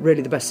that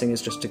really the best thing is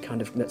just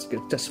to let's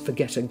just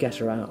forget and get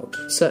her out.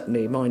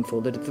 Certainly mindful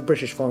that if the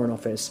British Foreign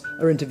Office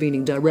are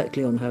intervening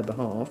directly on her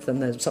behalf, then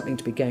there's something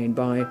to be gained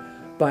by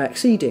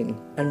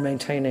acceding and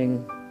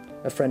maintaining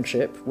a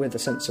friendship with a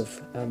sense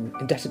of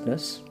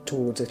indebtedness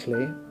towards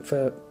Italy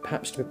for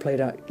perhaps to be played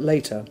out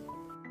later.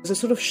 It's a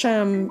sort of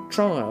sham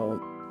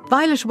trial.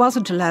 Violet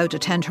wasn't allowed to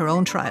attend her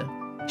own trial.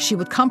 She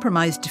would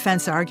compromise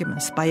defence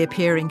arguments by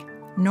appearing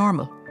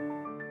normal.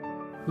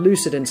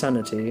 Lucid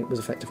insanity was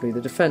effectively the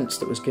defence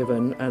that was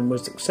given and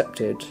was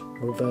accepted,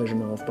 or a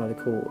version of, by the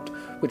court,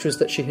 which was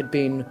that she had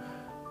been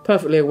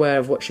perfectly aware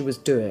of what she was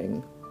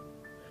doing,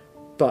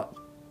 but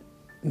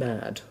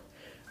mad.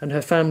 And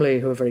her family,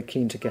 who were very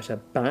keen to get her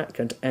back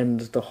and end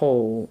the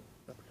whole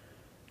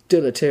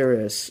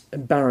deleterious,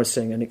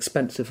 embarrassing and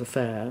expensive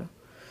affair,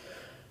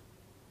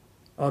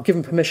 are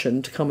given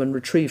permission to come and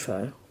retrieve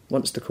her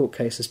once the court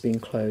case has been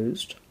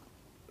closed.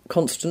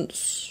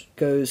 Constance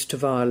goes to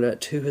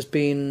Violet, who has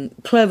been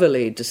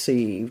cleverly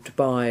deceived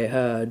by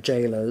her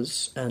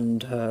jailers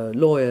and her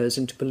lawyers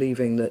into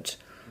believing that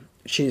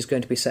she's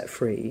going to be set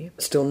free,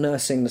 still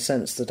nursing the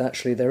sense that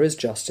actually there is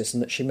justice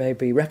and that she may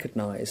be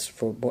recognised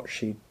for what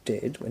she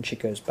did when she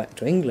goes back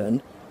to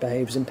England,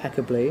 behaves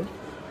impeccably.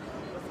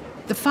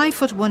 The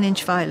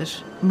 5'1"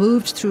 Violet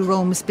moved through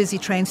Rome's busy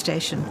train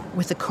station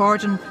with a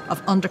cordon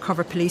of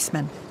undercover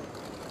policemen.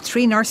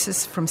 3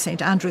 nurses from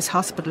St Andrew's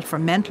Hospital for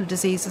Mental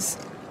Diseases,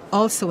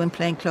 also in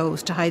plain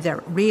clothes to hide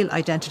their real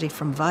identity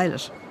from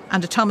Violet,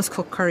 and a Thomas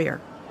Cook courier.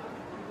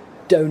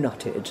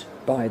 Donutted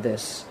by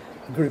this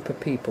group of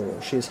people,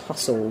 she is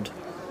hustled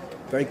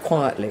very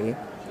quietly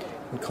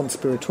and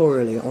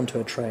conspiratorially onto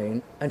a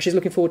train, and she's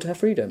looking forward to her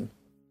freedom.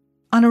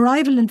 On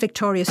arrival in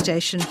Victoria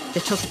Station,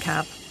 they took a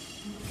cab.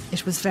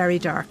 It was very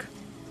dark.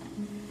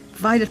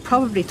 Violet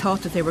probably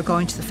thought that they were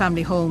going to the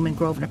family home in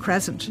Grosvenor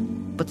Crescent,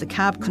 but the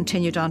cab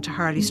continued on to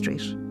Harley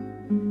Street.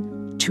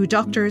 2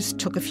 doctors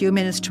took a few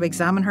minutes to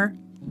examine her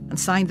and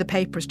signed the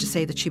papers to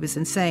say that she was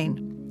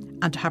insane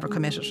and to have her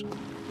committed.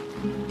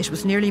 It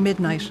was nearly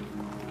midnight.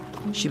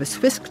 She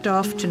was whisked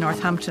off to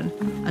Northampton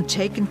and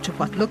taken to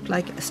what looked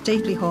like a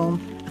stately home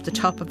at the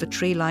top of a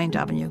tree-lined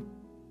avenue.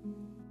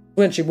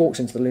 When she walks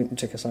into the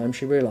lunatic asylum,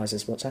 she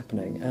realises what's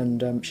happening,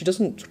 and she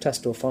doesn't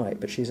protest or fight,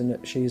 but she's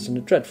in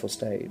a dreadful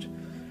state.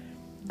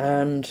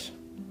 And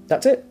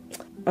that's it.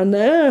 And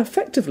there,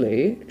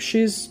 effectively,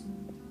 she's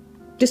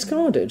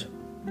discarded.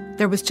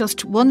 There was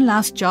just one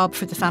last job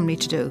for the family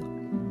to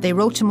do. They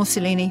wrote to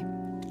Mussolini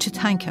to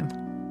thank him.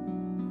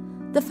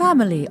 The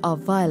family of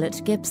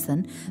Violet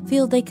Gibson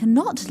feel they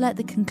cannot let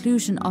the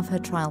conclusion of her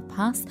trial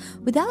pass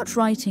without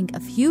writing a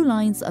few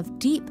lines of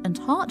deep and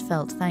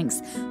heartfelt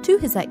thanks to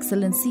His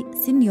Excellency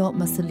Signor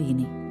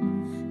Mussolini.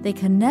 They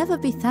can never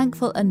be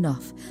thankful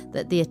enough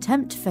that the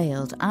attempt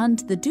failed and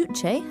the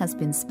Duce has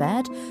been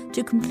spared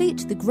to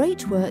complete the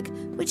great work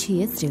which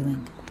he is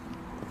doing.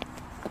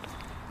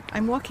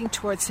 I'm walking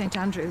towards St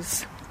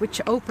Andrews,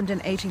 which opened in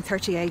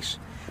 1838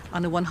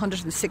 on a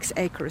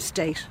 106-acre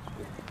estate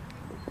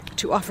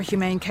to offer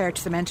humane care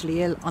to the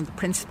mentally ill on the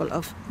principle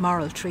of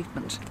moral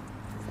treatment.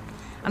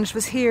 And it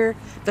was here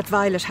that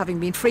Violet, having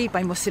been freed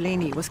by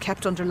Mussolini, was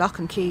kept under lock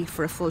and key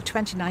for a full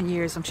 29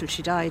 years until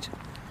she died.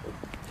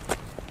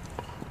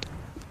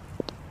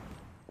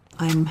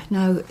 I'm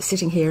now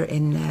sitting here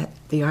in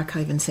the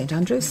archive in St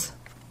Andrews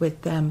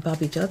with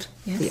Bobby Judd,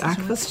 yes, the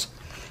archivist.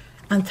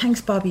 And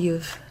thanks, Bobby,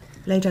 you've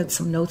laid out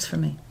some notes for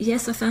me.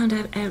 Yes, I found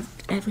out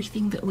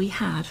everything that we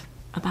had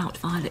about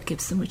Violet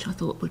Gibson, which I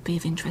thought would be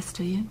of interest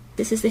to you.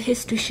 This is the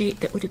history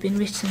sheet that would have been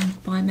written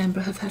by a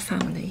member of her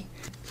family,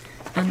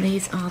 and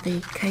these are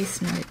the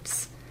case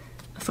notes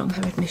from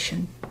her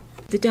admission.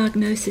 The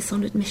diagnosis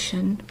on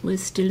admission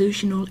was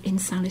delusional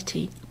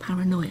insanity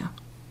paranoia,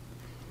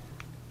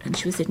 and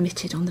she was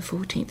admitted on the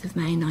 14th of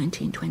May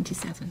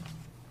 1927.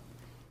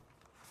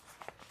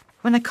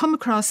 When I come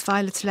across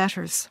Violet's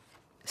letters,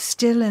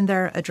 still in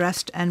their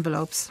addressed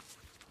envelopes,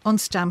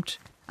 unstamped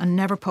and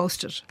never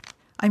posted,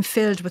 I'm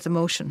filled with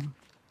emotion.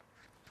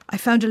 I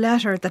found a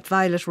letter that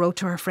Violet wrote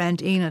to her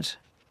friend Enid,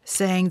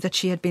 saying that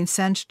she had been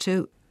sent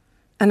to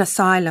an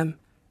asylum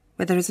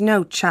where there is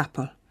no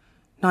chapel,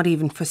 not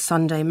even for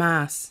Sunday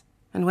Mass,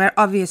 and where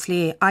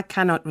obviously I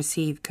cannot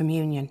receive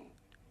communion.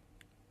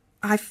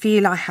 I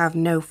feel I have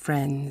no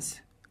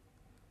friends.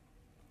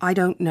 I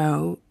don't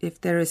know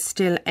if there is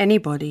still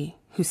anybody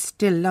who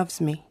still loves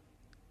me.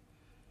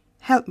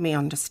 Help me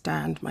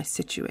understand my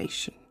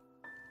situation.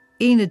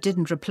 Enid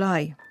didn't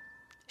reply.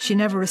 She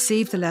never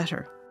received the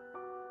letter.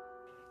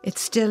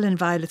 It's still in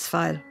Violet's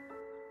file.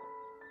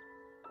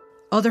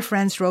 Other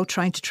friends wrote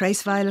trying to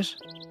trace Violet.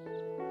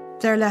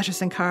 Their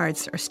letters and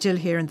cards are still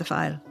here in the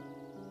file.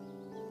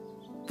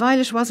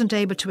 Violet wasn't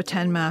able to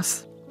attend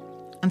Mass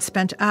and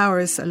spent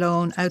hours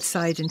alone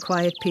outside in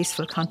quiet,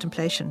 peaceful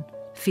contemplation,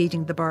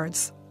 feeding the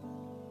birds.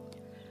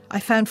 I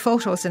found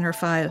photos in her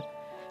file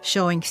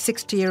showing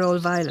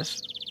 60-year-old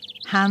Violet,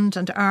 hand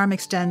and arm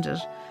extended,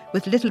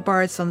 with little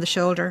birds on the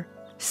shoulder,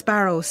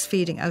 sparrows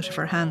feeding out of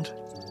her hand.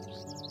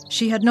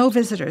 She had no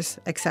visitors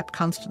except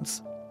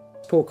Constance.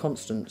 Poor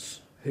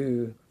Constance,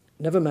 who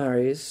never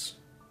marries,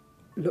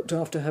 looked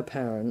after her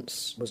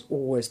parents, was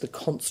always the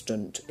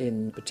constant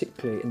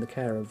particularly in the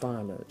care of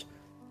Violet.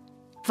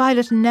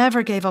 Violet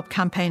never gave up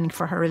campaigning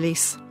for her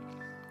release.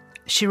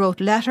 She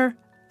wrote letter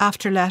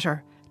after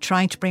letter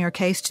trying to bring her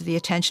case to the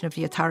attention of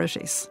the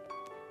authorities.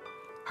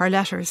 Her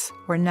letters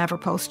were never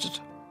posted.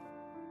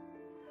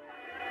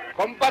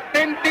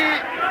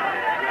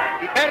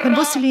 When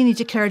Mussolini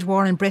declared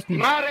war in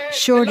Britain,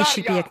 surely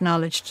she'd be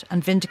acknowledged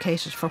and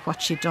vindicated for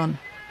what she'd done.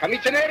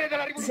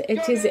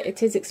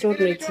 It is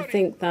extraordinary to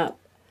think that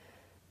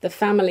the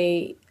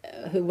family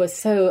who was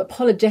so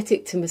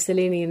apologetic to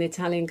Mussolini and the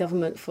Italian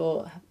government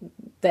for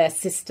their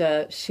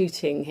sister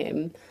shooting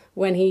him,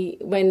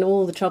 when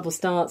all the trouble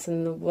starts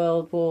and the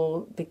World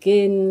War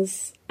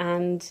begins,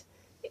 and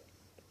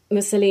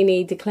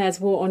Mussolini declares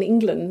war on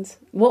England,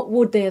 what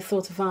would they have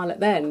thought of Violet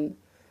then?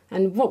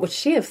 And what would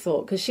she have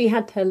thought? Because she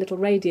had her little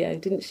radio,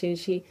 didn't she?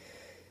 And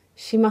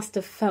she must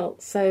have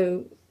felt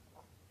so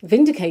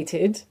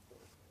vindicated.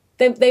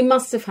 They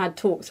must have had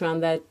talks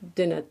around their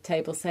dinner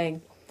table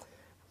saying,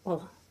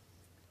 well,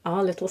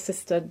 our little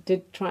sister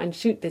did try and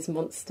shoot this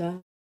monster.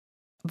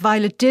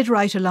 Violet did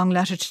write a long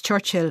letter to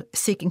Churchill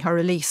seeking her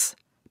release,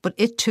 but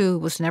it too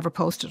was never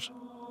posted.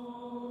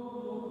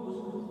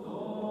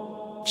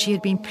 She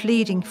had been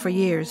pleading for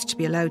years to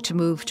be allowed to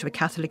move to a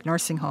Catholic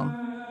nursing home.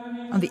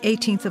 On the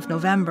 18th of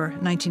November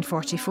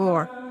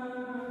 1944,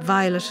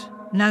 Violet,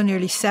 now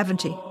nearly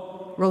 70,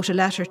 wrote a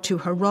letter to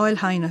Her Royal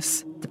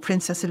Highness, the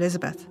Princess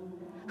Elizabeth,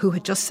 who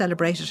had just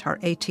celebrated her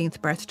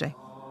 18th birthday.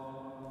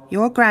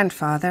 Your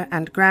grandfather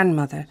and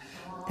grandmother,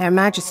 Their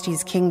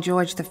Majesties King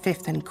George V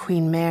and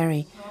Queen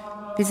Mary,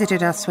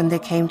 visited us when they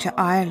came to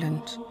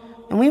Ireland,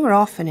 and we were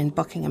often in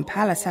Buckingham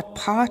Palace at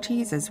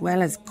parties as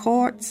well as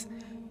courts.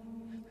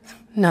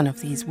 None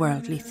of these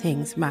worldly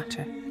things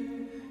matter.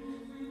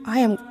 I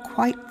am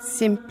quite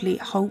simply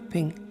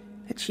hoping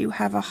that you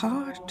have a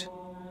heart.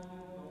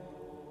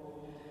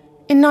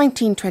 In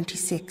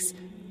 1926,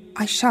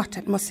 I shot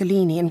at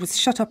Mussolini and was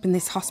shut up in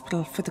this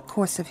hospital for the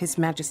course of His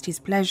Majesty's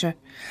pleasure.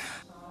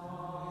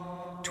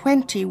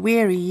 20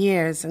 weary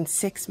years and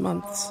 6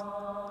 months.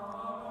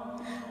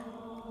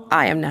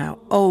 I am now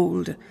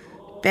old,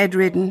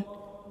 bedridden,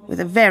 with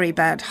a very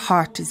bad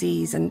heart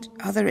disease and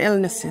other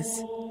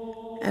illnesses,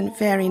 and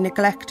very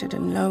neglected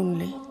and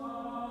lonely.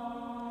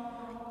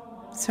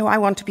 So I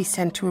want to be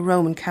sent to a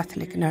Roman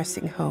Catholic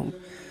nursing home,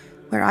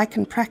 where I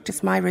can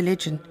practice my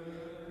religion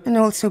and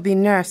also be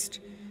nursed,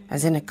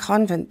 as in a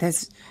convent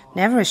there's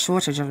never a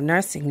shortage of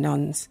nursing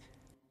nuns.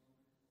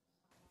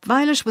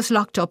 Violet was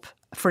locked up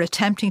for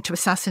attempting to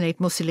assassinate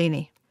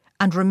Mussolini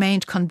and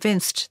remained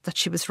convinced that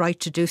she was right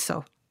to do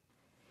so.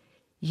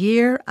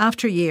 Year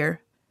after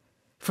year,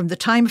 from the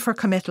time of her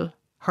committal,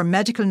 her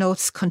medical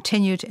notes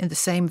continued in the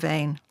same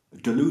vein.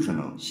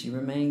 Delusional. She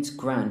remains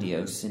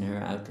grandiose in her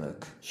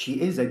outlook.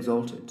 She is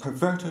exalted.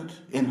 Perverted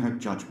in her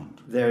judgment.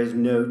 There is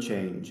no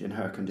change in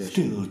her condition.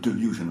 Still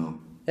delusional.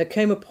 There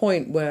came a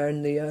point where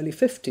in the early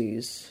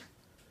 50s,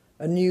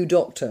 a new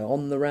doctor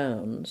on the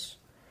rounds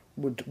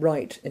would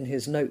write in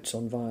his notes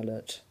on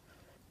Violet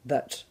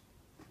that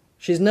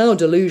she's now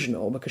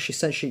delusional because she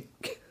says she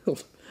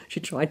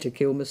tried to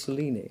kill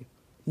Mussolini.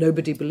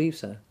 Nobody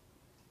believes her.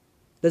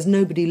 There's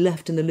nobody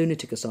left in the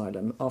lunatic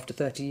asylum after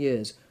 30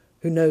 years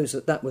who knows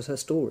that that was her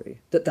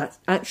story, that that's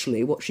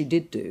actually what she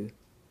did do.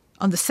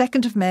 On the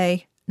 2nd of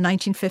May,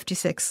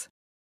 1956,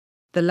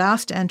 the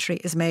last entry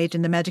is made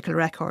in the medical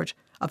record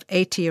of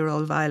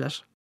 80-year-old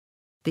Violet,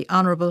 the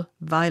Honourable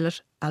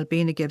Violet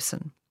Albina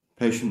Gibson.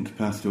 Patient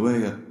passed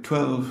away at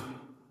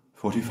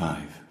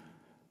 12:45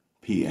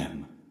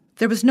 p.m.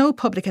 There was no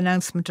public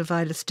announcement of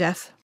Violet's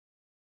death.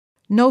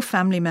 No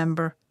family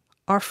member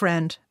or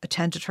friend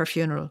attended her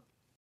funeral.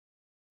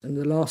 And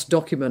the last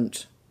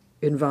document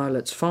in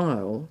Violet's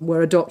file,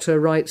 where a doctor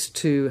writes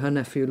to her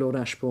nephew, Lord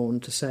Ashbourne,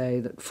 to say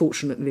that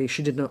fortunately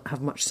she did not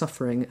have much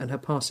suffering and her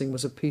passing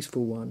was a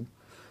peaceful one.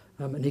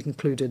 And he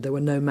concluded there were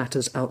no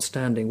matters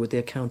outstanding with the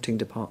accounting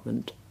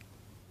department.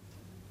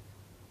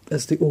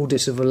 As the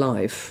audit of a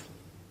life,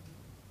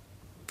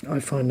 I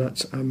find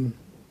that a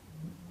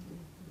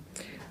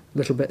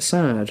little bit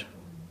sad,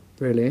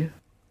 really.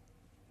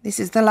 This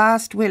is the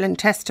last will and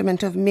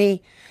testament of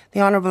me,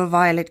 the Honourable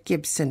Violet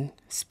Gibson,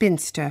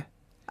 spinster.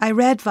 I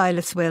read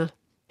Violet's will.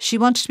 She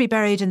wanted to be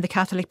buried in the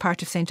Catholic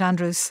part of St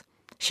Andrews.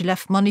 She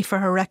left money for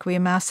her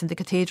requiem mass in the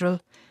cathedral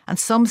and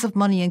sums of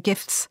money and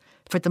gifts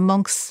for the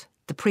monks,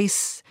 the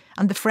priests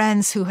and the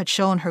friends who had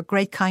shown her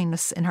great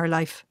kindness in her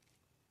life.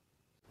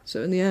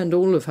 So in the end,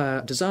 all of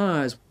her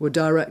desires were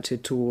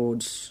directed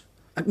towards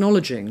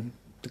acknowledging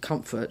the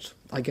comfort,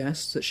 I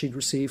guess, that she'd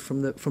received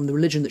from the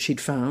religion that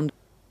she'd found.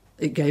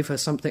 It gave her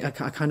something, a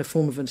kind of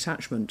form of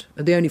attachment,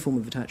 the only form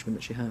of attachment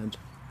that she had.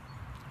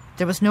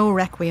 There was no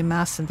requiem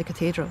mass in the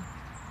cathedral.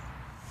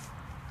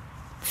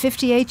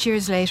 58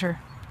 years later,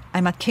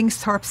 I'm at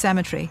Kingsthorpe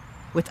Cemetery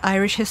with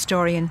Irish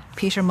historian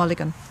Peter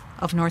Mulligan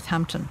of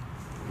Northampton.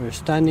 We're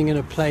standing in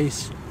a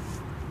place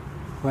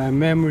where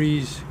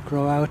memories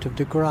grow out of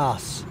the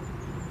grass.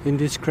 In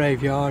this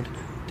graveyard,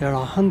 there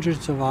are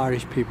hundreds of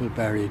Irish people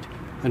buried,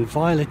 and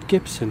Violet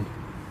Gibson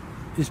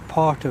is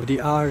part of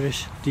the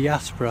Irish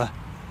diaspora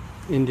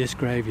in this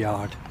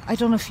graveyard. I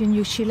don't know if you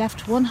knew she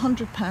left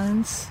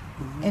 £100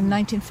 in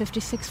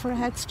 1956 for a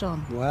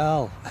headstone.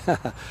 Well,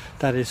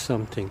 that is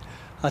something.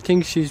 I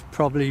think she's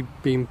probably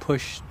been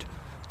pushed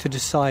to the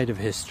side of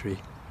history.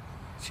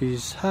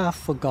 She's half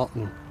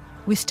forgotten.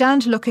 We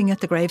stand looking at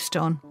the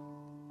gravestone,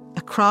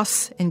 a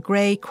cross in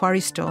grey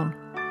quarry stone,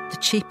 the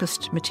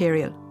cheapest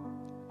material.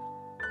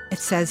 It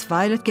says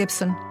Violet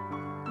Gibson,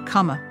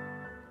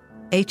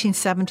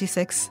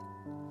 1876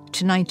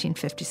 to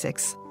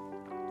 1956.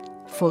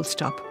 Full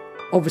stop.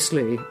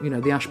 Obviously,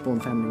 the Ashbourne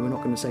family, we're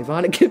not going to say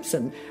Violet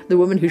Gibson, the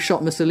woman who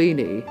shot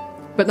Mussolini.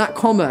 But that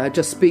comma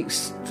just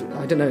speaks,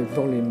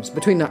 volumes.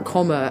 Between that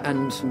comma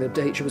and the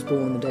date she was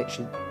born and the date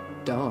she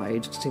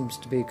died seems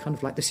to be kind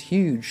of like this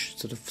huge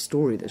sort of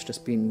story that's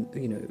just been,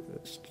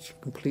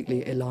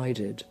 completely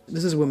elided.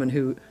 This is a woman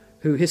who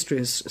history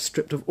has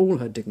stripped of all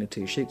her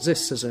dignity. She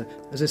exists as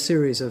a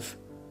series of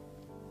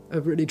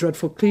really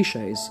dreadful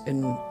cliches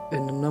in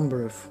a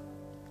number of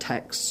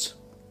texts,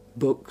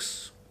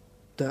 books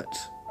that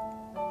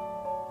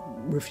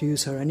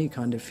refuse her any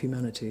kind of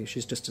humanity.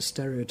 She's just a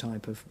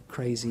stereotype of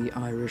crazy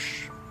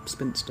Irish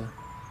spinster.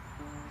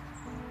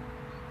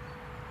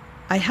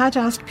 I had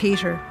asked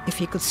Peter if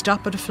he could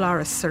stop at a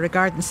florist's or a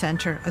garden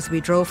centre as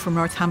we drove from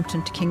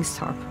Northampton to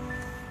Kingsthorpe.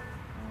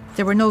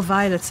 There were no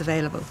violets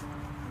available,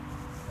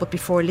 but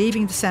before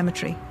leaving the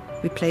cemetery,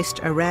 we placed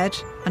a red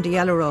and a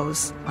yellow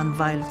rose on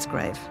Violet's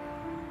grave.